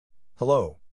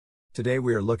Hello. Today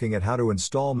we are looking at how to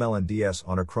install melonDS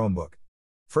on a Chromebook.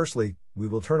 Firstly, we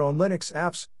will turn on Linux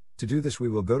apps. To do this we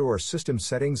will go to our system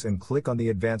settings and click on the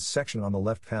advanced section on the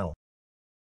left panel.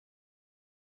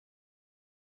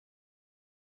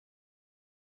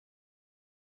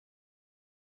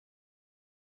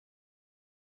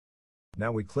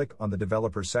 Now we click on the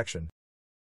developer section.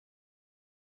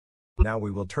 Now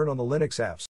we will turn on the Linux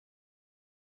apps.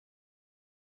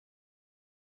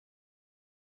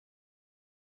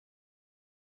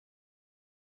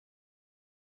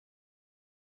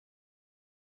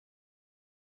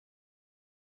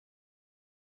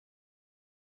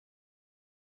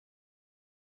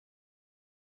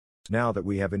 Now that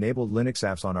we have enabled Linux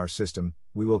apps on our system,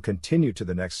 we will continue to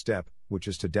the next step, which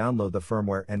is to download the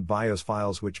firmware and BIOS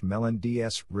files which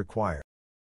melonDS require.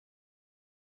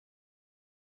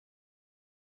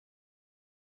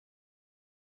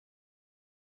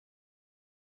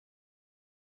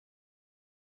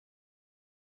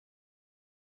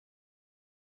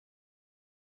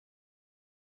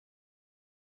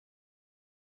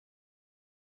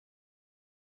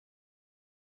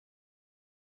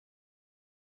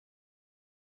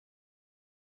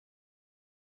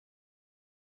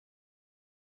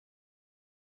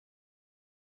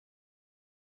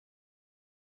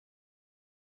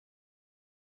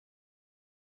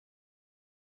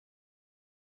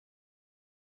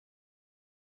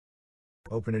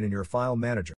 Open it in your file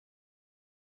manager.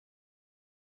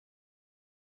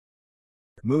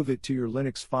 Move it to your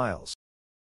Linux files.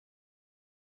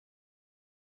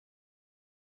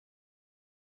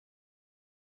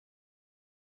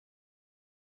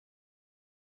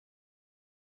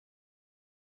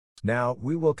 Now,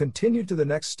 we will continue to the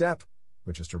next step,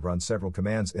 which is to run several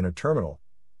commands in a terminal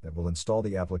that will install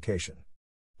the application.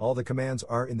 All the commands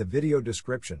are in the video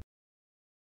description.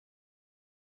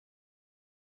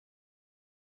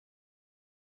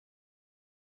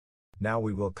 Now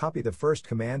we will copy the first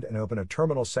command and open a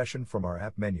terminal session from our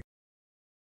app menu.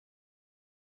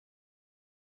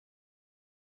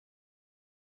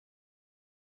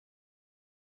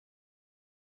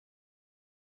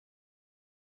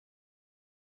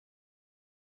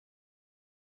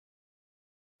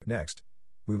 Next,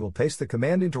 we will paste the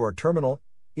command into our terminal,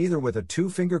 either with a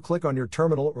two-finger click on your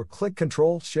terminal or click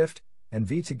Ctrl, Shift, and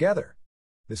V together.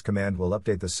 This command will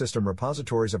update the system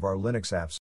repositories of our Linux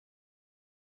apps.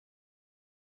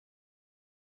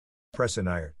 Press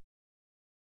Enter.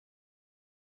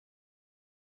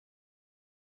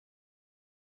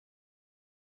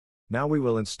 Now we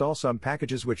will install some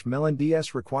packages which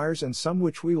melonDS requires and some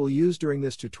which we will use during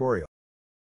this tutorial.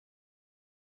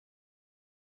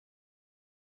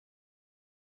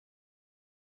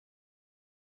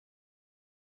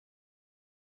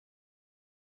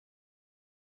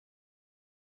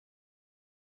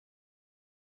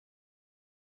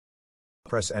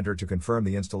 Press Enter to confirm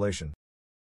the installation.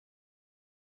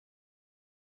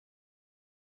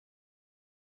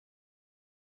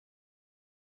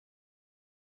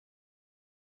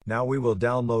 Now we will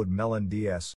download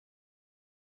melonDS.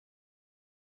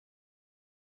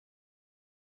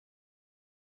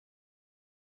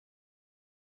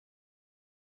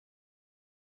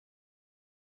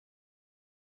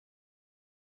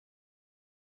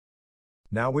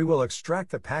 Now we will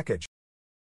extract the package.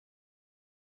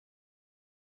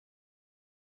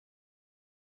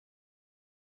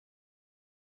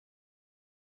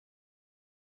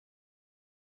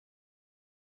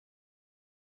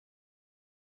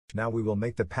 Now we will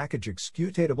make the package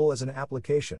executable as an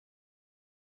application.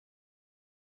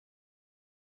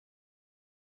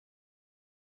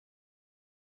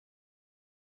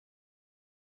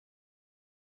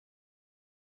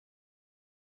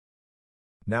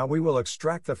 Now we will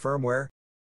extract the firmware.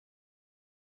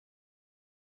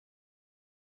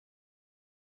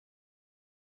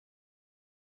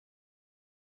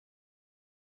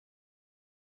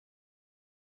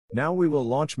 Now we will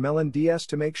launch melonDS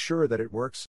to make sure that it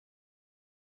works.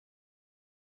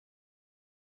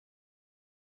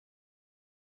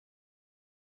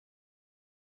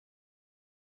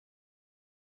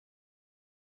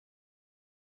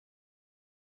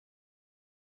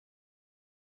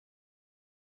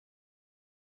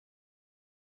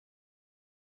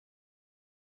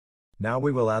 Now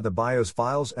we will add the BIOS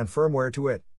files and firmware to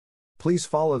it. Please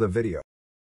follow the video.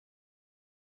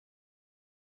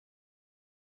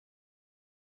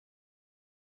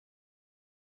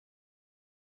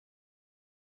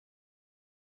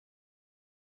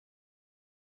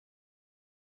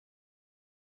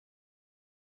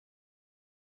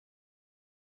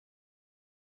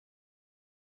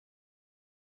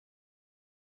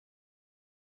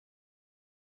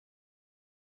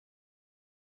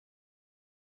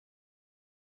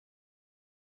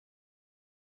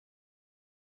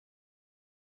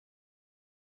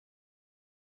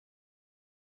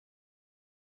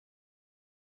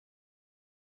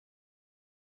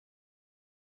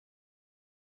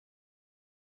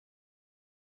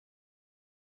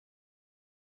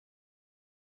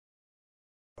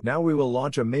 Now we will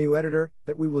launch a menu editor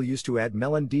that we will use to add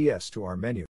melonDS to our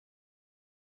menu.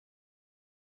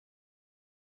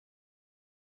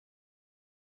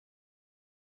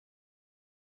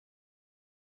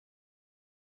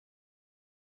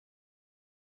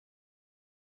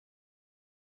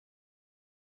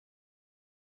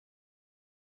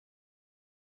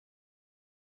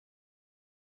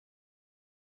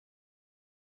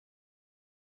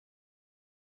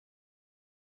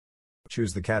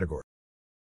 Choose the category.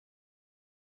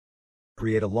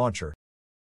 Create a launcher.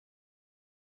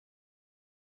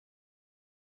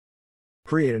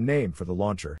 Create a name for the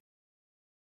launcher.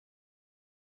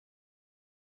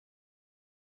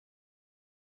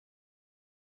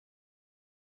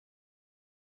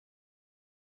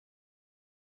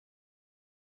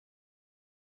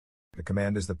 The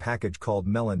command is the package called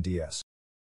melonDS.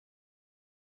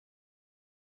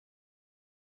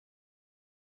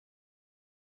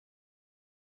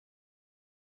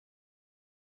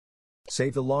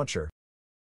 Save the launcher.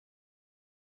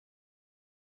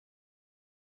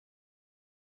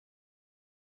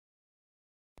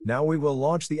 Now we will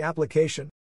launch the application.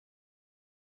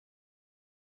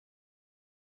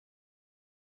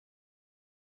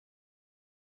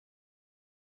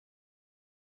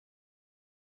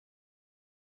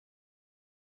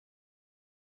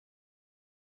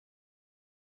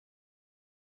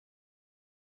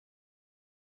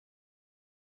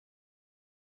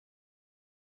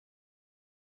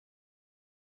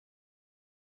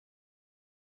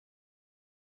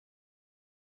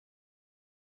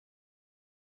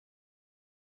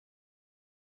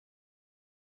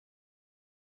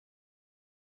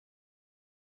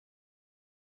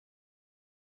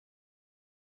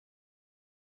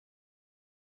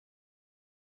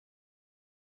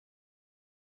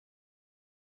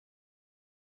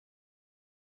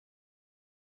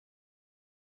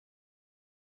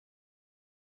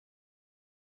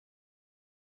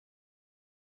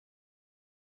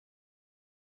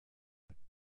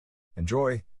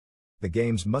 Enjoy! The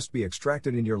games must be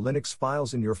extracted in your Linux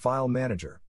files in your file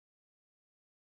manager.